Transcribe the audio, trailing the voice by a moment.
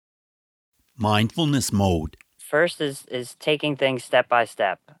mindfulness mode? First is taking things step by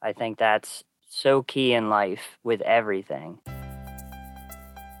step. I think that's so key in life with everything.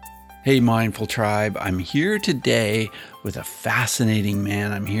 Hey, Mindful Tribe. I'm here today with a fascinating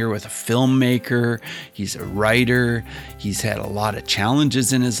man. I'm here with a filmmaker. He's a writer. He's had a lot of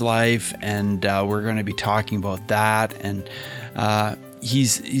challenges in his life, and we're going to be talking about that. And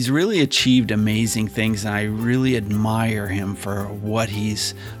he's really achieved amazing things, and I really admire him for what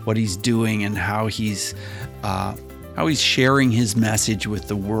he's doing and how he's sharing his message with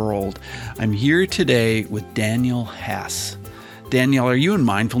the world. I'm here today with Daniel Hess. Daniel, are you in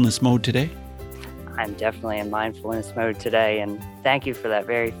mindfulness mode today? I'm definitely in mindfulness mode today, and thank you for that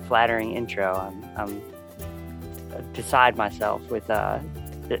very flattering intro. I'm beside myself with the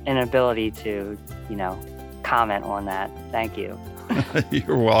inability to, comment on that. Thank you.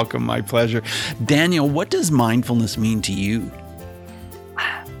 You're welcome. My pleasure. Daniel, what does mindfulness mean to you?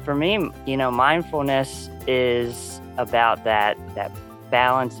 For me, mindfulness is about that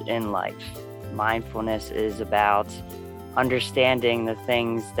balance in life. Mindfulness is about understanding the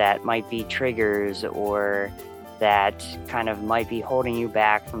things that might be triggers or that kind of might be holding you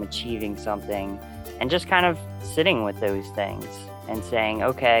back from achieving something, and just kind of sitting with those things and saying,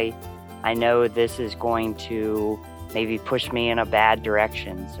 okay, I know this is going to maybe push me in a bad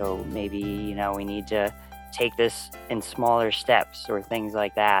direction. So maybe, we need to take this in smaller steps or things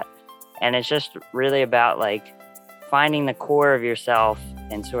like that. And it's just really about finding the core of yourself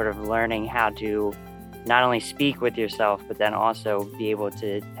and sort of learning how to not only speak with yourself, but then also be able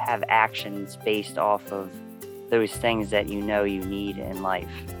to have actions based off of those things that you need in life.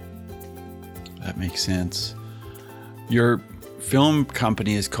 That makes sense. Your film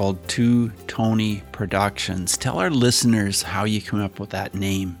company is called Two Tony Productions. Tell our listeners how you came up with that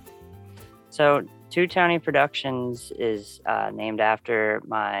name. So Two Tony Productions is named after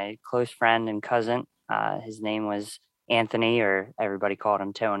my close friend and cousin. His name was Anthony, or everybody called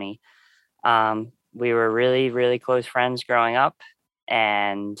him Tony. We were really, really close friends growing up,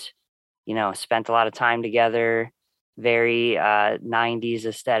 and, spent a lot of time together, very 90s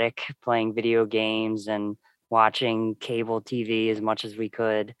aesthetic, playing video games and watching cable TV as much as we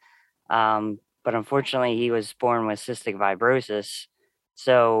could. But unfortunately, he was born with cystic fibrosis.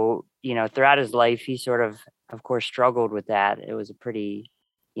 So, throughout his life, he sort of course, struggled with that. It was a pretty,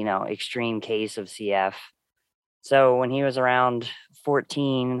 extreme case of CF. So when he was around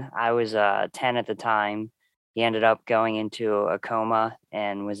 14, I was 10 at the time. He ended up going into a coma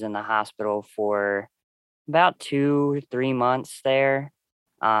and was in the hospital for about 2, 3 months there.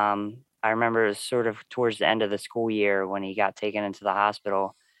 I remember it was sort of towards the end of the school year when he got taken into the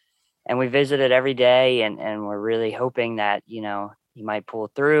hospital. And we visited every day, and we're really hoping that, he might pull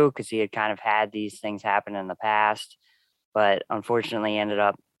through because he had kind of had these things happen in the past. But unfortunately, he ended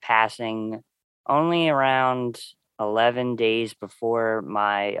up passing only around 11 days before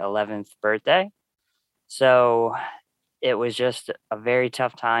my 11th birthday. So it was just a very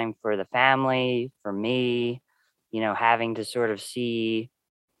tough time for the family, for me, having to sort of see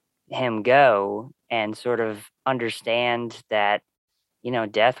him go and sort of understand that,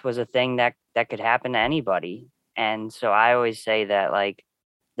 death was a thing that could happen to anybody. And so I always say that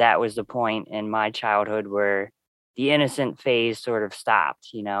that was the point in my childhood where the innocent phase sort of stopped.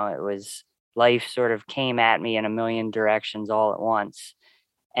 It was life sort of came at me in a million directions all at once.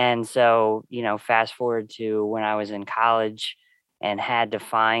 And so, fast forward to when I was in college and had to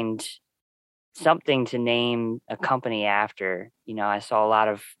find something to name a company after. I saw a lot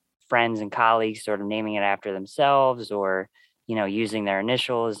of friends and colleagues sort of naming it after themselves or, using their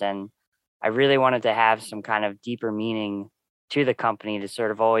initials. And I really wanted to have some kind of deeper meaning to the company to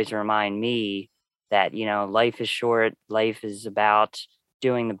sort of always remind me that, life is short, life is about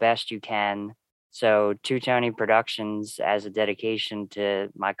doing the best you can. So Two Tony Productions, as a dedication to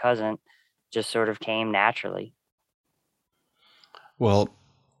my cousin, just sort of came naturally. Well,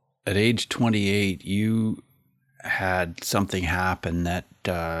 at age 28, you had something happen that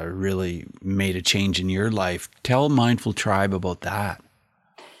really made a change in your life. Tell Mindful Tribe about that.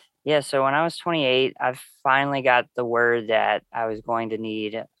 Yeah, so when I was 28, I finally got the word that I was going to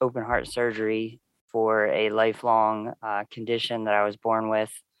need open heart surgery for a lifelong condition that I was born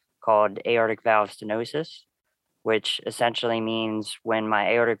with called aortic valve stenosis, which essentially means when my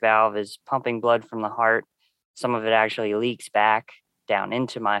aortic valve is pumping blood from the heart, some of it actually leaks back down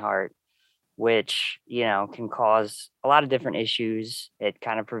into my heart, which, can cause a lot of different issues. It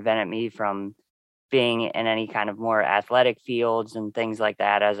kind of prevented me from being in any kind of more athletic fields and things like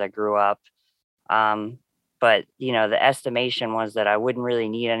that as I grew up. Um, but, the estimation was that I wouldn't really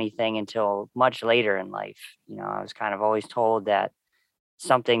need anything until much later in life. I was kind of always told that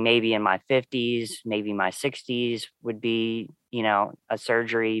something maybe in my 50s, maybe my 60s would be, a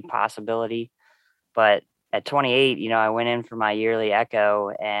surgery possibility. But at 28, I went in for my yearly echo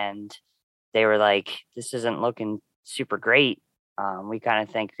and they were like, this isn't looking super great. We kind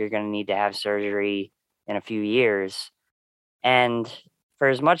of think you're going to need to have surgery in a few years. And for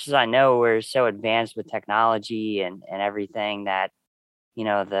as much as I know, we're so advanced with technology and everything that,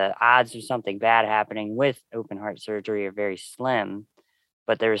 the odds of something bad happening with open heart surgery are very slim.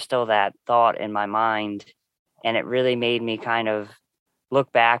 But there was still that thought in my mind. And it really made me kind of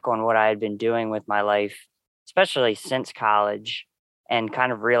look back on what I had been doing with my life, especially since college, and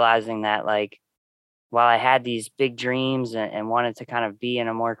kind of realizing that, like, while I had these big dreams and wanted to kind of be in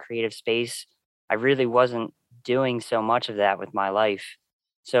a more creative space, I really wasn't doing so much of that with my life.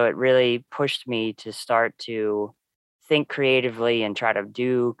 So it really pushed me to start to think creatively and try to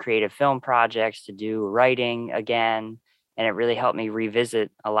do creative film projects, to do writing again. And it really helped me revisit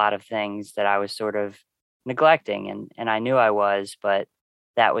a lot of things that I was sort of neglecting. And I knew I was, but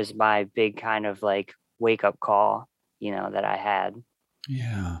that was my big kind of like wake up call, that I had.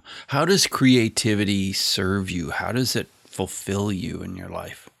 Yeah. How does creativity serve you? How does it fulfill you in your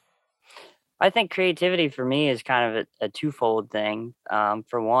life? I think creativity for me is kind of a twofold thing.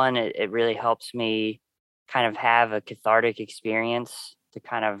 For one, it really helps me kind of have a cathartic experience to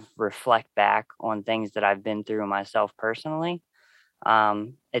kind of reflect back on things that I've been through myself personally.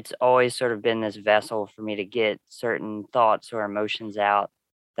 It's always sort of been this vessel for me to get certain thoughts or emotions out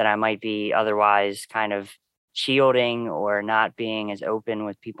that I might be otherwise kind of shielding or not being as open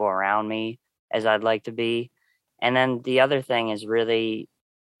with people around me as I'd like to be. And then the other thing is really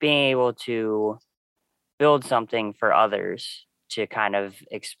being able to build something for others to kind of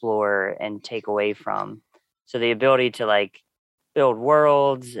explore and take away from. So the ability to like build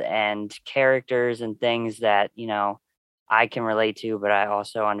worlds and characters and things that, I can relate to, but I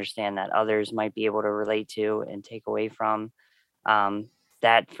also understand that others might be able to relate to and take away from. Um,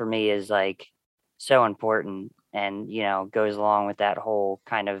 that for me is like so important and, goes along with that whole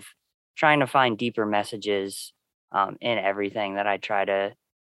kind of trying to find deeper messages in everything that I try to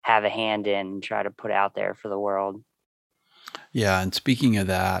have a hand in and try to put out there for the world. Yeah. And speaking of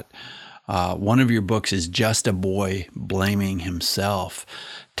that, one of your books is Just a Boy Blaming Himself.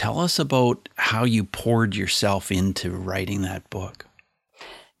 Tell us about how you poured yourself into writing that book.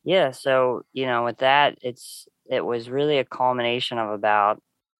 Yeah, so, with that, it was really a culmination of about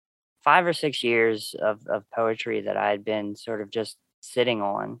 5 or 6 years of poetry that I had been sort of just sitting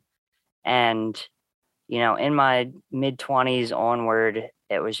on. And, in my mid 20s onward,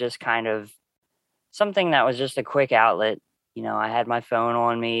 it was just kind of something that was just a quick outlet. I had my phone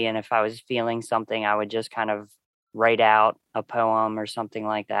on me, and if I was feeling something, I would just kind of write out a poem or something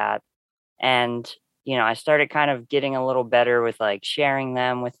like that. And, I started kind of getting a little better with like sharing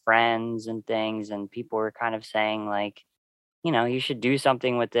them with friends and things. And people were kind of saying, like, you should do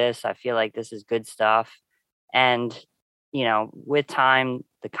something with this. I feel like this is good stuff. And, with time,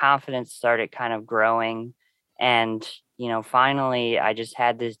 the confidence started kind of growing. And, finally, I just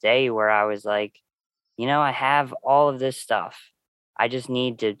had this day where I was like, I have all of this stuff. I just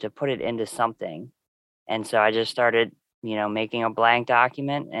need to put it into something. And so I just started, making a blank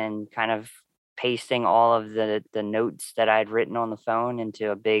document and kind of pasting all of the notes that I'd written on the phone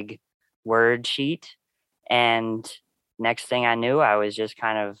into a big word sheet. And next thing I knew, I was just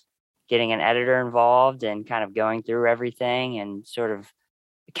kind of getting an editor involved and kind of going through everything and sort of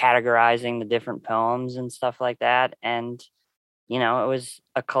categorizing the different poems and stuff like that. And, it was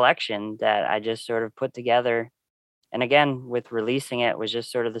a collection that I just sort of put together. And again, with releasing it was just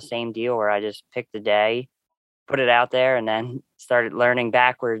sort of the same deal where I just picked a day, put it out there, and then started learning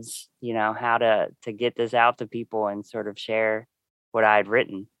backwards, how to get this out to people and sort of share what I'd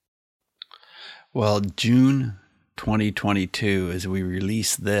written. Well, June 2022, as we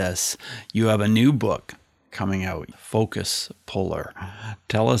release this, you have a new book coming out, Focus Puller.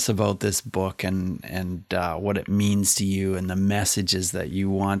 Tell us about this book and what it means to you and the messages that you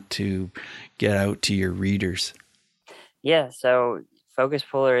want to get out to your readers. Yeah, so Focus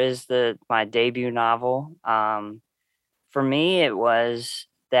Puller is the my debut novel. For me, it was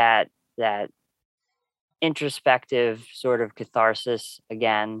that introspective sort of catharsis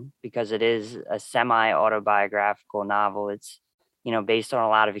again because it is a semi autobiographical novel. It's based on a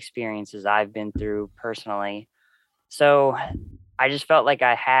lot of experiences I've been through personally. So I just felt like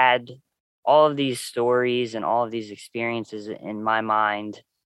I had all of these stories and all of these experiences in my mind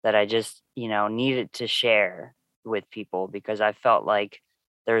that I just, needed to share with people because I felt like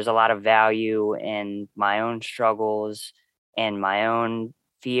there's a lot of value in my own struggles and my own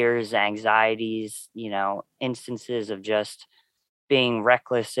fears, anxieties, instances of just being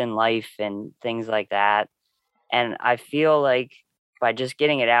reckless in life and things like that. And I feel like by just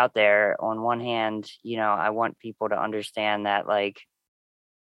getting it out there, on one hand, I want people to understand that, like,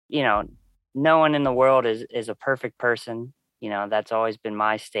 you know, no one in the world is a perfect person. That's always been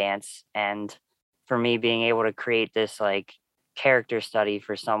my stance. And for me, being able to create this like character study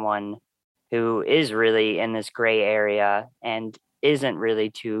for someone who is really in this gray area and isn't really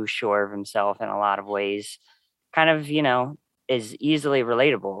too sure of himself in a lot of ways, kind of, is easily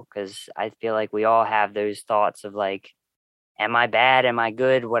relatable, because I feel like we all have those thoughts of like, am I bad? Am I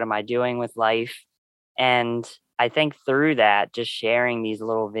good? What am I doing with life? And I think through that, just sharing these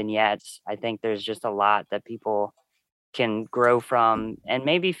little vignettes, I think there's just a lot that people can grow from and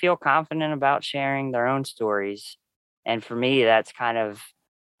maybe feel confident about sharing their own stories. And for me, that's kind of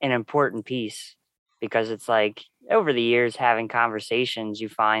an important piece, because it's like over the years having conversations, you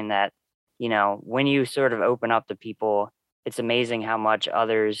find that, when you sort of open up to people, it's amazing how much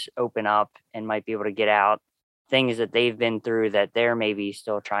others open up and might be able to get out things that they've been through that they're maybe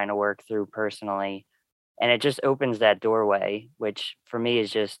still trying to work through personally. And it just opens that doorway, which for me is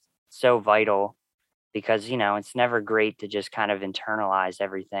just so vital, because it's never great to just kind of internalize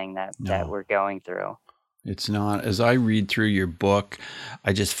everything that No, we're going through. it's not. As I read through your book,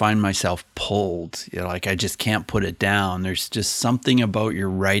 I just find myself pulled. Like I just can't put it down. There's just something about your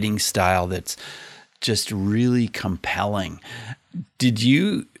writing style that's just really compelling. Did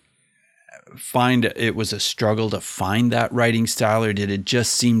you find it was a struggle to find that writing style, or did it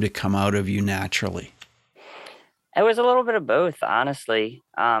just seem to come out of you naturally? It was a little bit of both, honestly.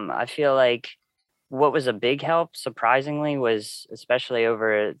 I feel like what was a big help, surprisingly, was especially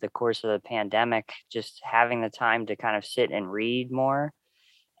over the course of the pandemic, just having the time to kind of sit and read more.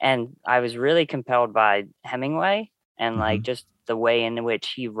 And I was really compelled by Hemingway, and like Hmm. just the way in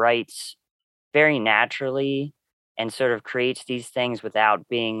which he writes very naturally and sort of creates these things without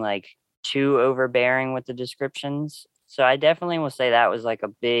being like too overbearing with the descriptions. So I definitely will say that was like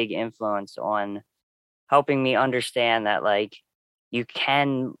a big influence on helping me understand that, like, you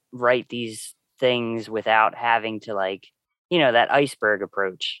can write these things without having to, like, that iceberg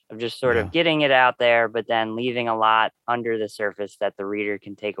approach of just sort of Yeah. getting it out there, but then leaving a lot under the surface that the reader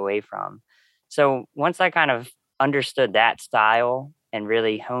can take away from. So once I kind of understood that style and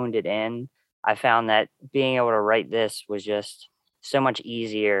really honed it in, I found that being able to write this was just so much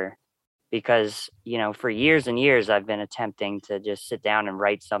easier, because for years and years I've been attempting to just sit down and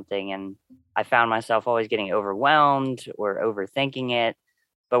write something, and I found myself always getting overwhelmed or overthinking it.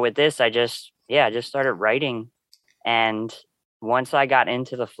 But with this, I just started writing, and once I got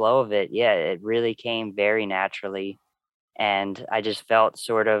into the flow of it, yeah, it really came very naturally. And I just felt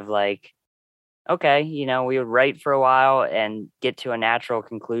sort of like, okay, we would write for a while and get to a natural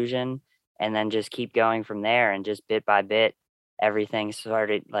conclusion, and then just keep going from there, and just bit by bit everything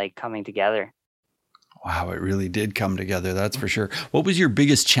started like coming together. Wow, it really did come together. That's for sure. What was your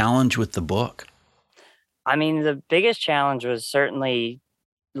biggest challenge with the book? I mean, the biggest challenge was certainly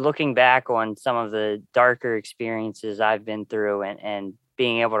looking back on some of the darker experiences I've been through, and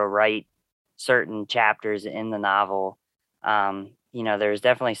being able to write certain chapters in the novel. There's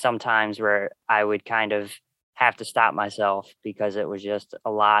definitely some times where I would kind of have to stop myself, because it was just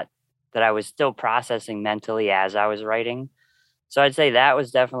a lot that I was still processing mentally as I was writing. So I'd say that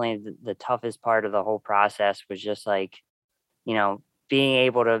was definitely the toughest part of the whole process, was just like, you know, being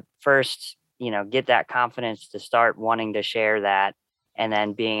able to first, get that confidence to start wanting to share that, and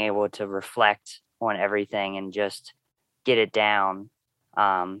then being able to reflect on everything and just get it down.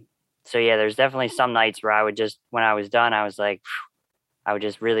 Um, so yeah, there's definitely some nights where I would just, when I was done, I was like, I would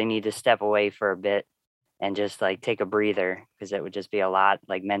just really need to step away for a bit and just like take a breather, because it would just be a lot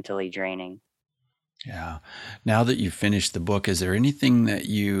like mentally draining. Yeah. Now that you've finished the book, is there anything that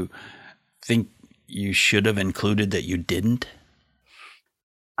you think you should have included that you didn't?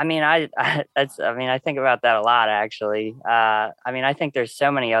 I mean, I mean, I think about that a lot, actually. I mean, I think there's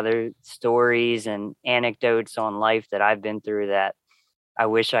so many other stories and anecdotes on life that I've been through that I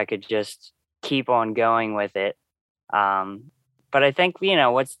wish I could just keep on going with it. Um, but I think,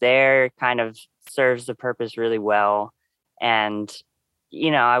 what's there kind of serves the purpose really well. And,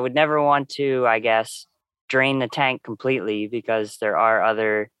 I would never want to, I guess, drain the tank completely, because there are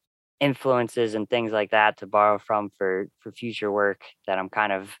other influences and things like that to borrow from for future work that I'm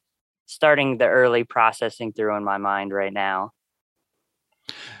kind of starting the early processing through in my mind right now.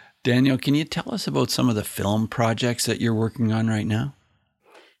 Daniel, can you tell us about some of the film projects that you're working on right now?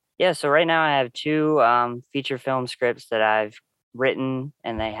 Yeah, so right now I have two feature film scripts that I've written,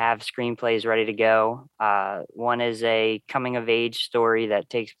 and they have screenplays ready to go. One is a coming of age story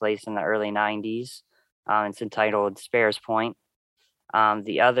that takes place in the early 90s. It's entitled Spares Point.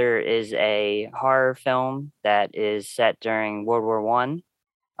 The other is a horror film that is set during World War One.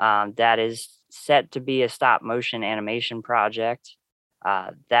 That is set to be a stop motion animation project.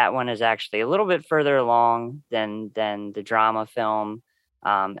 That one is actually a little bit further along than the drama film,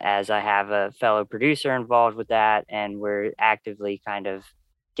 as I have a fellow producer involved with that, and we're actively kind of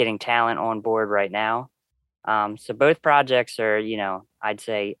getting talent on board right now. So both projects are, I'd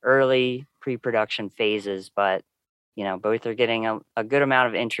say early pre-production phases, but both are getting a good amount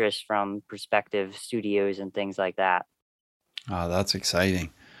of interest from prospective studios and things like that. Oh, that's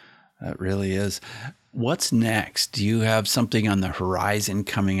exciting. That really is. What's next? Do you have something on the horizon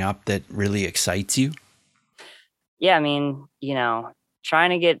coming up that really excites you? Yeah, I mean, trying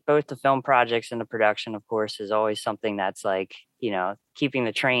to get both the film projects into production, of course, is always something that's like, keeping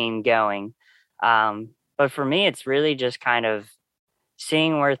the train going. But for me, it's really just kind of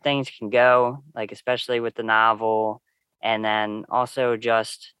seeing where things can go, like especially with the novel, and then also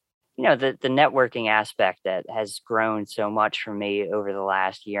just the networking aspect that has grown so much for me over the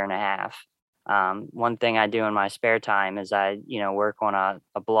last year and a half. One thing I do in my spare time is I work on a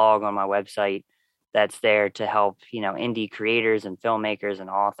blog on my website that's there to help indie creators and filmmakers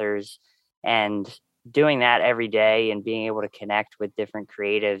and authors, and doing that every day and being able to connect with different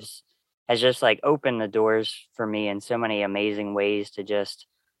creatives has just like opened the doors for me in so many amazing ways to just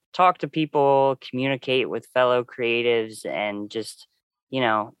talk to people, communicate with fellow creatives, and just, you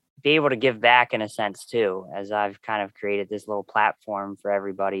know, be able to give back in a sense too, as I've kind of created this little platform for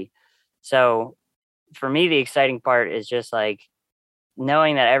everybody. So for me, the exciting part is just like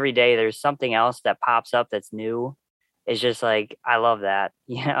knowing that every day there's something else that pops up that's new is just like I love that.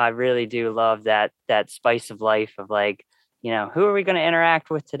 I really do love that spice of life of like, who are we going to interact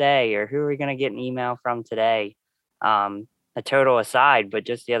with today or who are we going to get an email from today? A total aside, but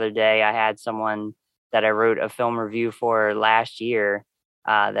just the other day I had someone that I wrote a film review for last year,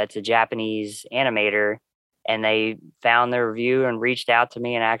 that's a Japanese animator, and they found the review and reached out to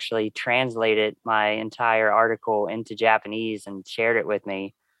me and actually translated my entire article into Japanese and shared it with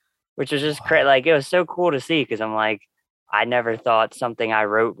me, which was just Wow. like it was so cool to see because I'm like, I never thought something I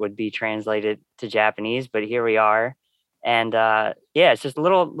wrote would be translated to Japanese, but here we are. And yeah, it's just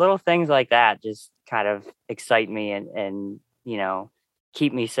little things like that just kind of excite me and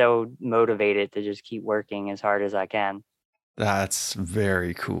keep me so motivated to just keep working as hard as I can. That's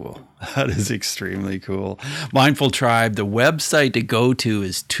very cool. That is extremely cool. Mindful Tribe, the website to go to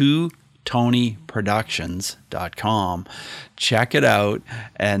is tonyproductions.com. Check it out.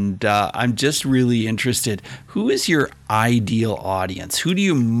 And I'm just really interested. Who is your ideal audience? Who do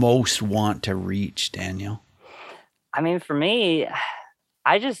you most want to reach, Daniel? I mean, for me,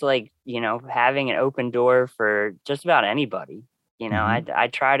 I just like, having an open door for just about anybody. Hmm. I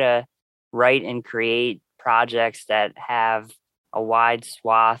try to write and create projects that have a wide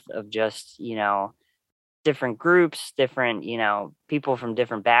swath of just, different groups, different, people from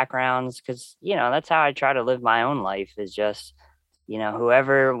different backgrounds. Cause, that's how I try to live my own life is just,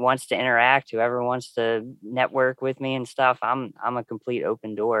 whoever wants to interact, whoever wants to network with me and stuff, I'm a complete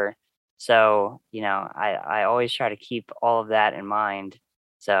open door. So, I always try to keep all of that in mind.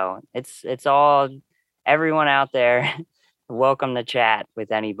 So it's all everyone out there welcome to chat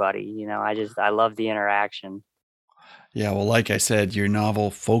with anybody. I love the interaction. Yeah, well, like I said, your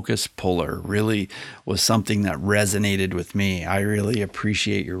novel Focus Puller really was something that resonated with me. I really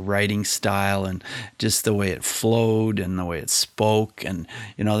appreciate your writing style and just the way it flowed and the way it spoke. And,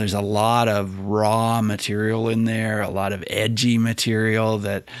 there's a lot of raw material in there, a lot of edgy material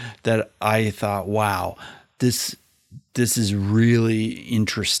that I thought, wow, this this is really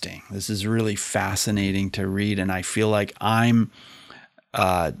interesting. This is really fascinating to read, and I feel like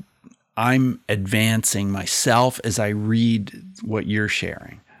uh, I'm advancing myself as I read what you're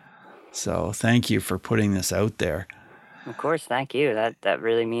sharing. So thank you for putting this out there. Of course, thank you. That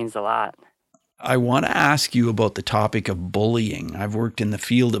really means a lot. I want to ask you about the topic of bullying. I've worked in the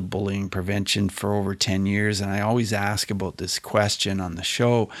field of bullying prevention for over 10 years, and I always ask about this question on the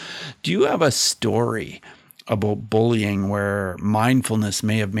show. Do you have a story about bullying where mindfulness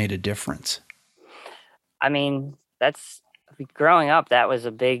may have made a difference? I mean, that's growing up, that was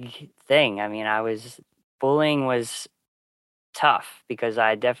a big thing. I mean, bullying was tough because I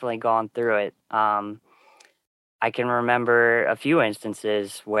had definitely gone through it. I can remember a few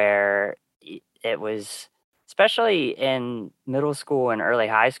instances where it was, especially in middle school and early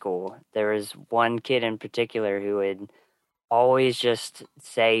high school, there was one kid in particular who would always just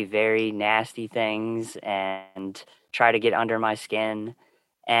say very nasty things and try to get under my skin.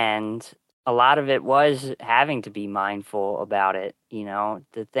 And a lot of it was having to be mindful about it.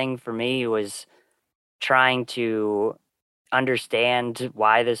 The thing for me was trying to understand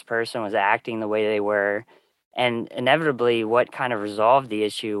why this person was acting the way they were. And inevitably, what kind of resolved the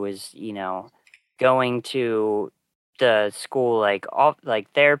issue was, going to the school, like all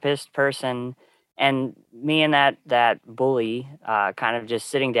like therapist person, and me and that bully, kind of just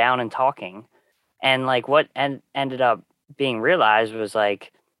sitting down and talking. And like what ended up being realized was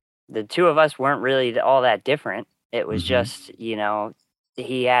like the two of us weren't really all that different. It was Mm-hmm. just,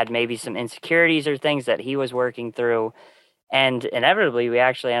 he had maybe some insecurities or things that he was working through. And inevitably, we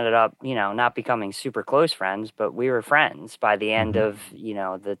actually ended up, not becoming super close friends, but we were friends by the end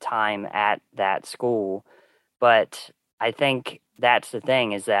Mm-hmm. of, the time at that school. But I think that's the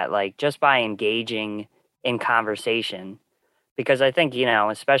thing, is that like just by engaging in conversation, because I think,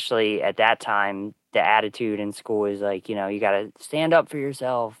 especially at that time, the attitude in school is like, you got to stand up for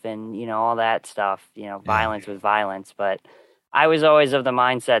yourself and, all that stuff, Yeah. violence with violence. But I was always of the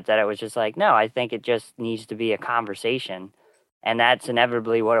mindset that it was just like, no, I think it just needs to be a conversation. And that's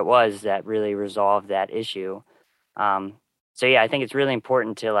inevitably what it was that really resolved that issue. Um, so, yeah, I think it's really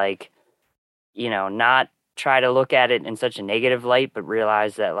important to like, not try to look at it in such a negative light, but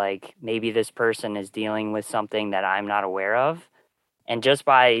realize that like maybe this person is dealing with something that I'm not aware of. And just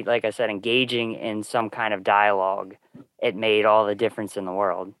by, like I said, engaging in some kind of dialogue, it made all the difference in the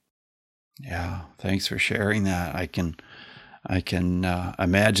world. Yeah. Thanks for sharing that. I can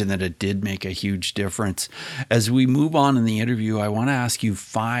imagine that it did make a huge difference. As we move on in the interview, I want to ask you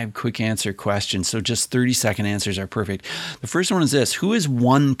 5 quick answer questions. So just 30-second answers are perfect. The first one is this: who is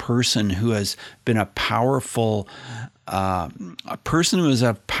one person who has been a person who has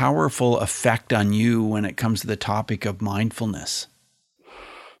a powerful effect on you when it comes to the topic of mindfulness?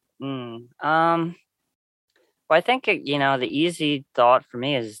 Well, I think the easy thought for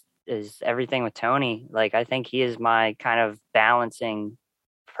me is everything with Tony. Like I think he is my kind of balancing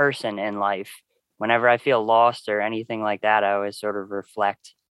person in life. Whenever I feel lost or anything like that, I always sort of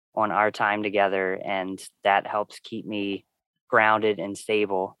reflect on our time together, and that helps keep me grounded and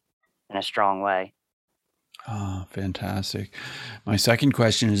stable in a strong way. Oh, fantastic. My second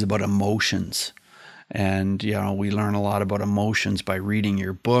question is about emotions. And, we learn a lot about emotions by reading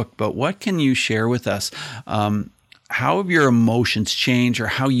your book, but what can you share with us? How have your emotions changed, or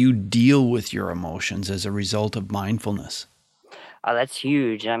how you deal with your emotions as a result of mindfulness? Oh, that's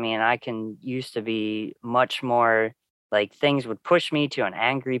huge. I mean, I can used to be much more like things would push me to an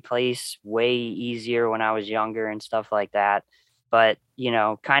angry place way easier when I was younger and stuff like that. But,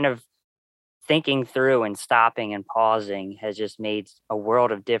 kind of thinking through and stopping and pausing has just made a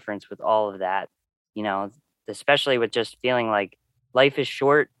world of difference with all of that. You know, especially with just feeling like life is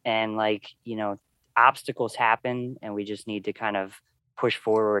short and like, obstacles happen and we just need to kind of push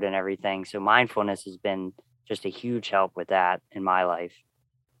forward and everything. So mindfulness has been just a huge help with that in my life.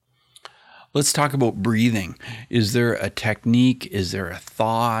 Let's talk about breathing. Is there a technique? Is there a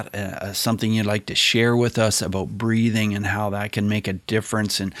thought, something you'd like to share with us about breathing and how that can make a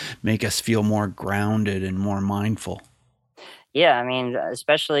difference and make us feel more grounded and more mindful? Yeah, I mean,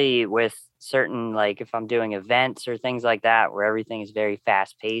 especially with certain, like if I'm doing events or things like that where everything is very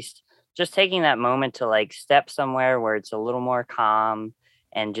fast paced, just taking that moment to like step somewhere where it's a little more calm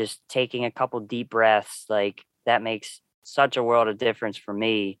and just taking a couple deep breaths, like that makes such a world of difference for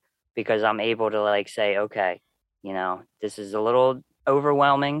me, because I'm able to like say, okay, this is a little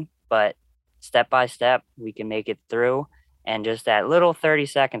overwhelming, but step by step, we can make it through. And just that little 30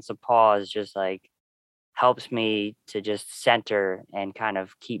 seconds of pause, just like helps me to just center and kind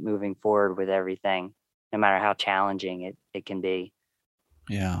of keep moving forward with everything, no matter how challenging it can be.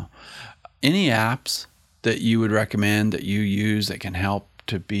 Yeah. Any apps that you would recommend that you use that can help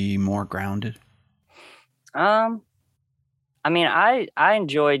to be more grounded? Um, I mean, I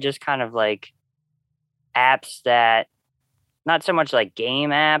enjoy just kind of like apps that, not so much like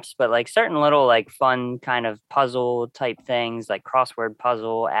game apps, but like certain little like fun kind of puzzle type things, like crossword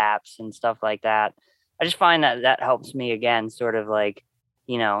puzzle apps and stuff like that. I just find that that helps me again, sort of like,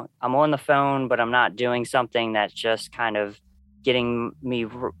 I'm on the phone, but I'm not doing something that's just kind of getting me,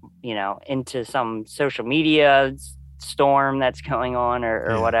 into some social media storm that's going on, or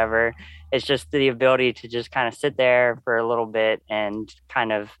Yeah. whatever. It's just the ability to just kind of sit there for a little bit and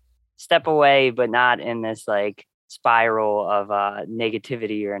kind of step away, but not in this like spiral of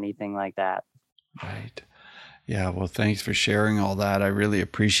negativity or anything like that. Right. Yeah. Well, thanks for sharing all that. I really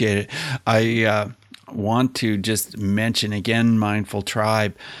appreciate it. I want to just mention again, Mindful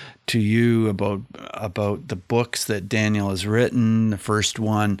Tribe, to you about the books that Daniel has written. The first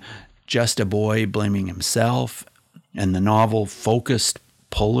one, Just a Boy Blaming Himself, and the novel Focused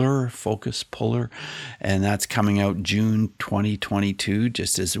Focus Puller, and that's coming out June 2022,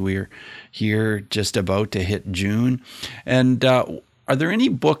 just as we're here just about to hit June. And are there any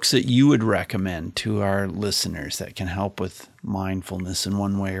books that you would recommend to our listeners that can help with mindfulness in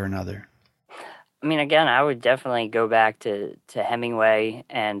one way or another? I mean, again, I would definitely go back to Hemingway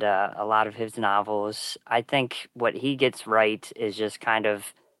and a lot of his novels. I think what he gets right is just kind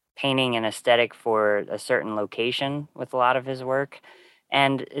of painting an aesthetic for a certain location with a lot of his work.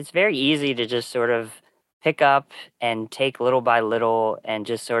 And it's very easy to just sort of pick up and take little by little and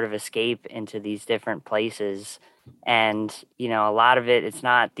just sort of escape into these different places. And, a lot of it, it's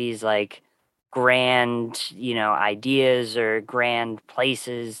not these like grand, ideas or grand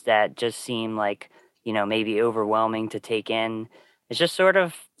places that just seem like, maybe overwhelming to take in. It's just sort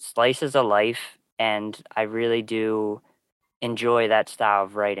of slices of life. And I really do enjoy that style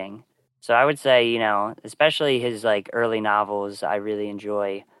of writing. So I would say, especially his like early novels, I really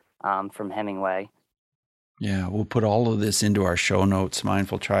enjoy from Hemingway. Yeah, we'll put all of this into our show notes,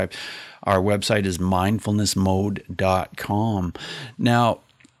 Mindful Tribe. Our website is mindfulnessmode.com. Now,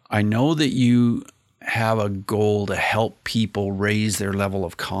 I know that you have a goal to help people raise their level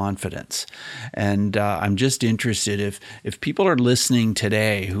of confidence. And I'm just interested if people are listening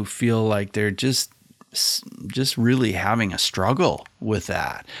today who feel like they're just really having a struggle with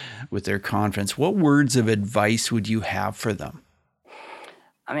that, with their confidence, what words of advice would you have for them?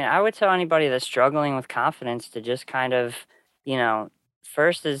 I mean, I would tell anybody that's struggling with confidence to just kind of,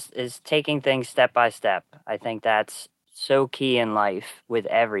 first is taking things step by step. I think that's so key in life with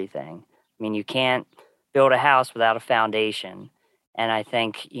everything. I mean, you can't build a house without a foundation. And I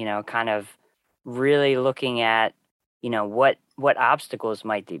think, kind of really looking at, what obstacles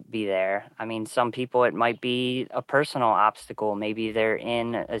might be there. I mean, some people, it might be a personal obstacle. Maybe they're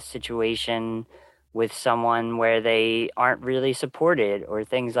in a situation with someone where they aren't really supported or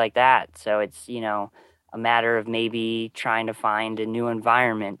things like that. So it's, a matter of maybe trying to find a new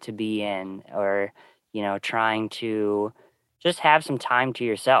environment to be in, or, trying to just have some time to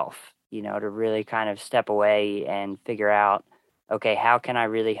yourself, to really kind of step away and figure out, okay, how can I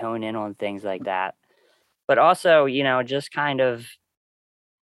really hone in on things like that? But also, just kind of,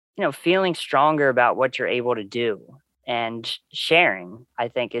 feeling stronger about what you're able to do, and sharing, I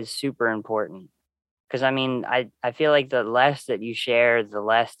think, is super important. Because I mean, I feel like the less that you share, the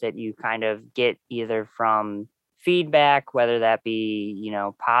less that you kind of get either from feedback, whether that be,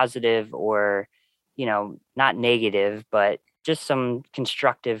 positive or, not negative, but just some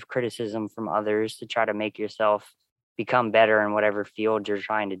constructive criticism from others to try to make yourself become better in whatever field you're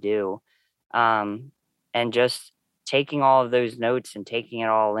trying to do. And just taking all of those notes and taking it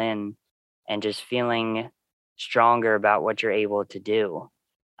all in and just feeling stronger about what you're able to do.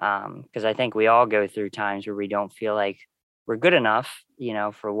 Because I think we all go through times where we don't feel like we're good enough,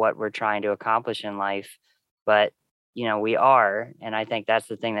 for what we're trying to accomplish in life. But, we are. And I think that's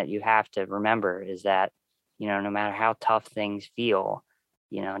the thing that you have to remember is that, no matter how tough things feel,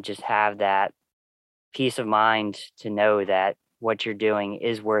 just have that peace of mind to know that what you're doing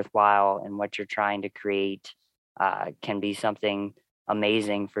is worthwhile and what you're trying to create can be something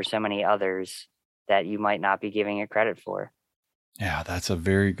amazing for so many others that you might not be giving it credit for. Yeah, that's a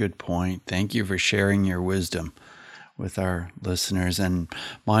very good point. Thank you for sharing your wisdom with our listeners. And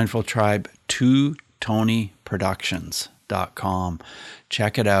Mindful Tribe, 2TonyProductions.com.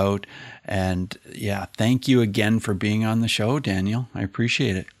 Check it out. And yeah, thank you again for being on the show, Daniel. I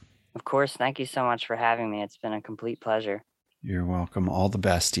appreciate it. Of course. Thank you so much for having me. It's been a complete pleasure. You're welcome. All the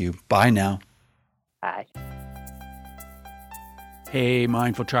best to you. Bye now. Bye. Hey,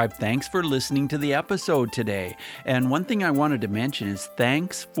 Mindful Tribe, thanks for listening to the episode today. And one thing I wanted to mention is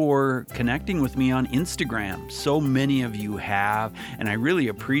thanks for connecting with me on Instagram. So many of you have, and I really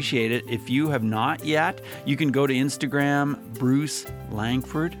appreciate it. If you have not yet, you can go to Instagram, Bruce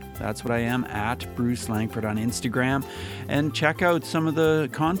Langford. That's what I am, at Bruce Langford on Instagram, and check out some of the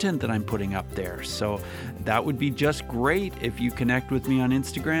content that I'm putting up there. So that would be just great if you connect with me on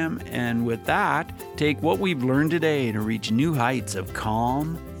Instagram. And with that, take what we've learned today to reach new heights of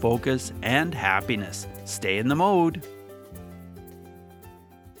calm, focus, and happiness. Stay in the mode.